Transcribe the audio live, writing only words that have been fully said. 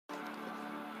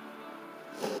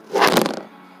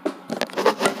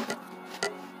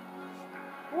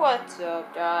What's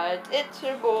up, guys? It's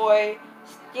your boy,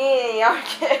 Skinny.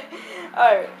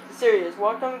 Alright, serious.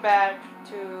 Welcome back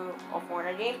to a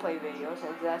Fortnite gameplay video,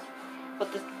 since that's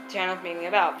what this channel's mainly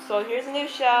about. So here's a new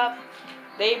shop.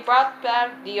 They brought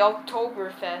back the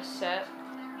Oktoberfest set.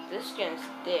 This skin's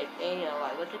thick, ain't gonna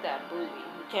lie. Look at that booty.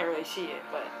 You can't really see it,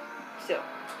 but still,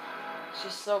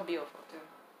 she's so beautiful too.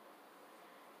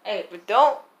 Hey, but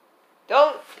don't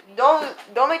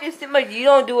make it seem like you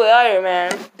don't do it either,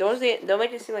 man. Don't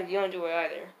make it seem like you don't do it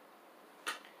either.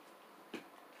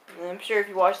 And I'm sure if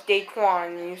you watch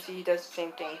Daquan, you see he does the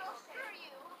same thing.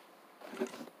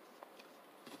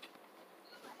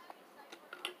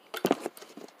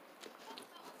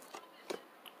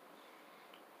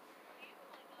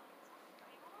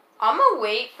 I'm gonna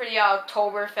wait for the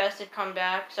Oktoberfest to come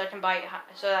back so that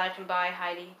I can buy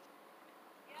Heidi.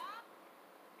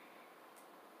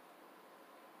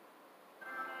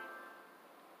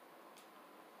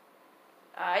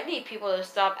 I need people to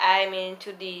stop adding me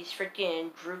into these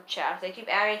freaking group chats. They keep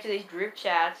adding me to these group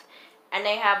chats, and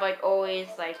they have like always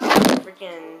like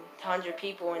freaking 100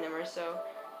 people in them or so.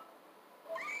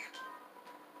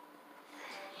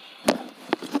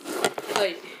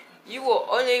 Like you will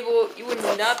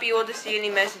not be able to see any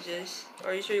messages.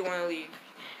 Are you sure you want to leave?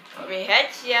 I mean,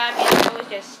 heads, yeah. I mean, I always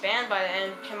get spammed by that.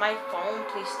 And can my phone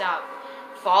please stop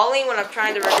falling when I'm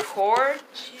trying to record?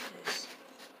 Jesus.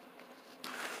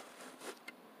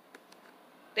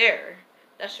 There,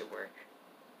 that should work.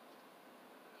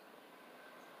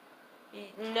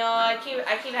 No, I keep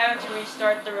having to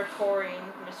restart the recording,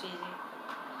 Miss Easy.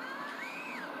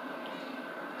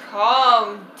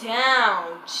 Calm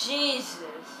down, Jesus.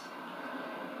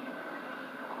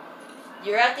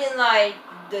 You're acting like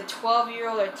the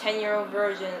 12-year-old or 10-year-old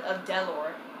version of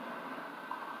Delor.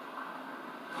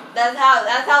 That's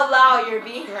how loud you're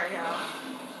being right now.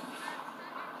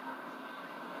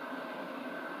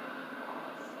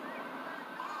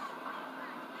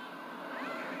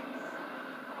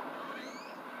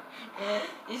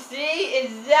 You see?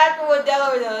 Exactly what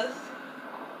Delaware does.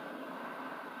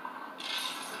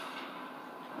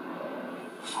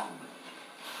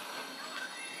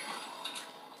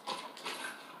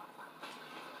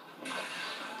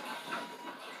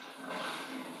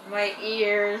 My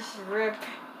ears rip.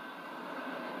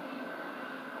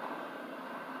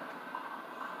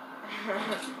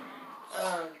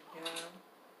 Oh, God.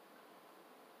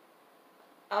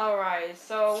 Alright,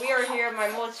 so we are here at my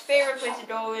most favorite place to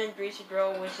go in Greasy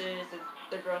Grill, which is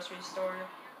the grocery store.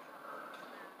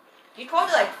 You called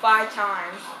it like 5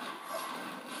 times.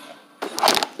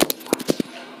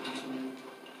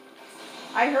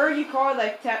 I heard you called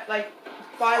like 5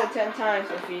 to 10 times,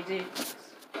 Rafiji.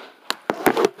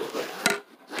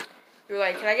 You're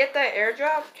like, can I get that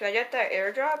airdrop? Can I get that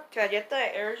airdrop? Can I get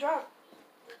that airdrop?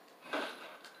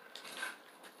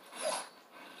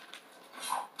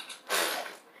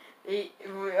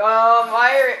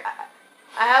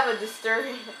 I have a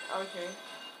disturbing. Okay.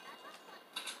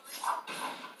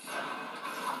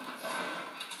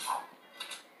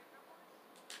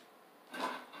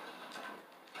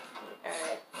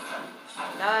 Alright.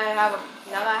 Now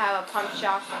that I have a pump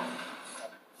shotgun.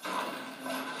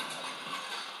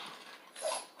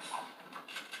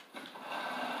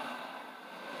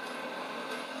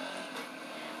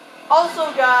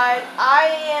 Also, guys,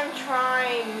 I am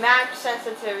trying max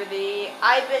sensitivity.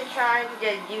 I've been trying to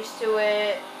get used to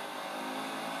it.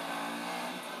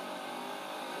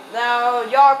 Now,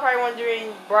 y'all are probably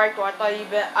wondering, Brico, I thought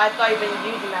you've been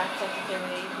using max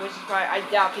sensitivity, which is probably, I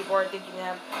doubt people are thinking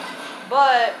that.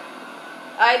 But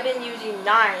I've been using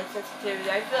 9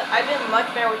 sensitivity. I feel I've been much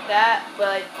better with that,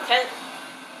 but like 10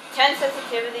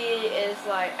 sensitivity is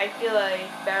like, I feel like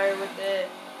better with it.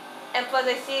 And plus,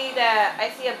 I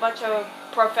see a bunch of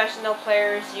professional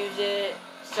players use it,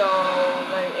 so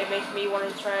like it makes me want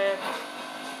to try it.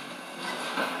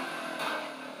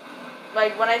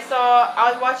 Like when I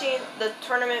was watching the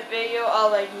tournament video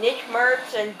of like Nick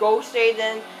Mertz and Ghost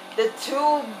Aiden, the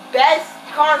 2 best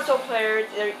console players.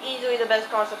 They're easily the best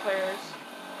console players.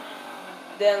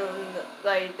 Then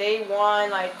like they won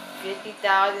like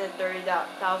 $50,000 and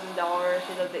 $30,000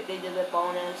 because they did the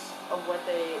bonus of what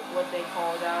they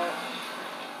called out.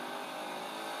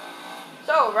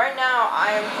 So right now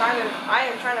I am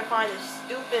trying to find this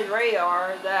stupid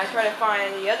radar that I tried to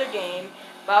find in the other game,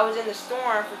 but I was in the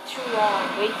storm for too long,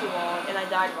 way too long, and I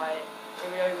died by it.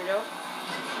 Here we go.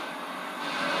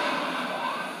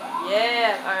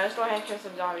 Yeah. All right, let's go ahead and kill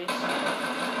some zombies.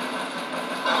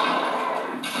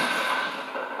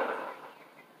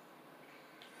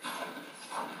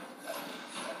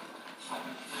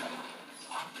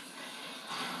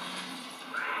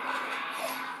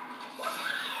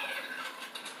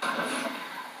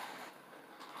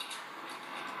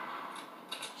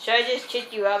 Should I just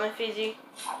kick you out, my Fizzy?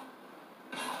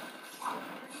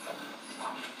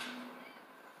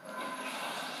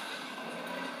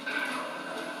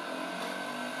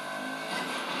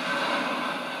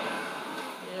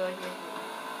 You like me?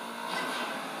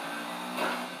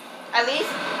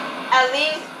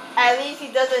 At least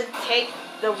he doesn't take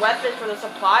the weapon for the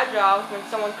supply drops when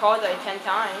someone calls it like 10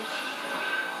 times.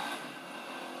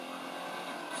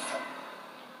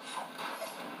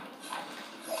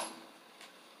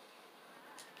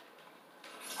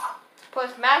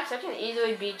 Plus, Max, I can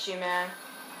easily beat you, man.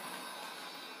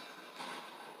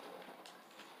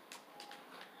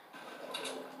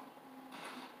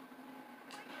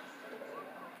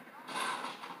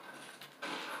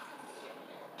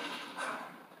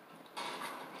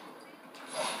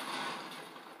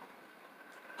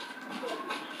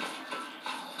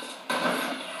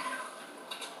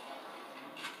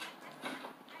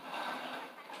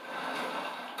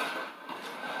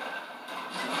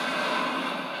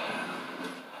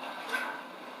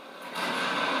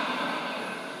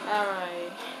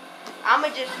 Alright. I'ma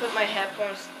just put my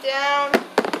headphones down.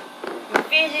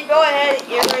 Fiji, go ahead,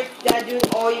 irritate that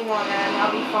dude all you want, man.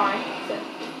 I'll be fine.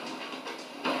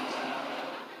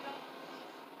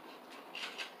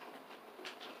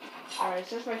 Alright,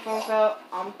 since my phone fell,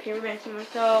 I'm preventing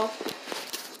myself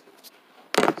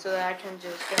so that I can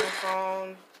just get my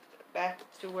phone back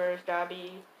to where it's gotta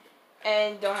be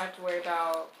and don't have to worry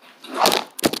about.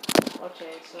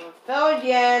 Okay, so it fell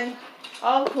again.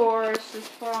 Of course, this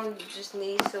phone just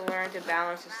needs to learn to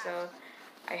balance itself.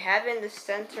 I have it in the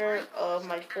center of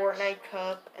my Fortnite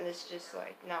cup, and it's just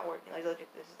like not working. Like, look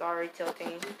at this, it's already tilting.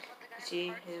 You see,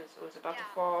 it was about to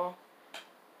fall.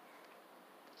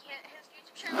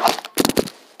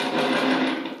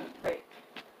 Wait.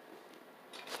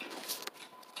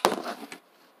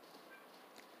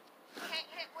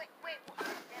 Wait.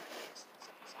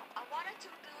 I wanted to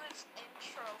do his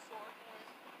intro for him.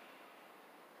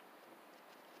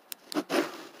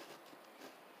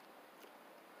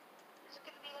 Is it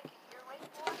gonna be like a earwig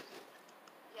one?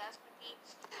 Yeah, it's gonna be.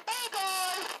 Hey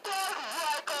guys,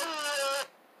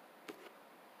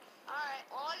 alright,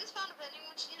 well I just found a vending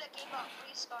machine that gave out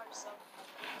free stars, so.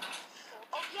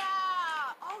 Oh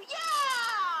yeah!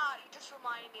 You just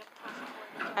reminded me of perfect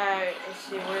word. Alright, let's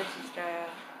see, where's this guy at?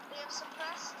 They have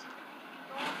suppressed.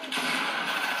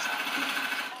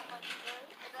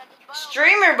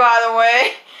 Streamer, by the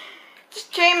way,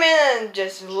 just came in and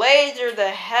just lasered the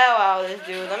hell out of this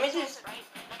dude. Let me just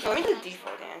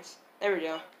default dance. There we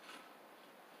go.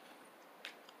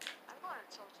 I'm going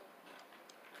to total.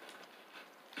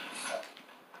 I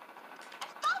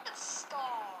found a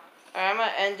star. Alright, I'm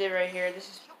gonna end it right here. This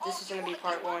is gonna be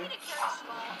part 1. You want me to carry a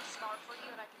star for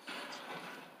you and I can do it?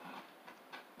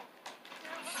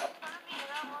 Here, look in front of me and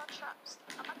I have a lot of traps.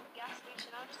 I'm at the gas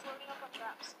station. I'm just loading up on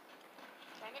traps.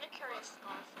 Okay, I'm gonna carry a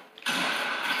star for you.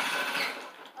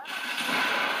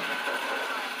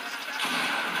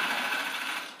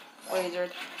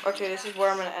 Lasered. Okay, this is where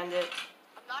I'm gonna end it.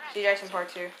 See you guys in part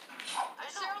 2. Is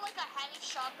there like a heavy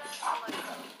shotgun or like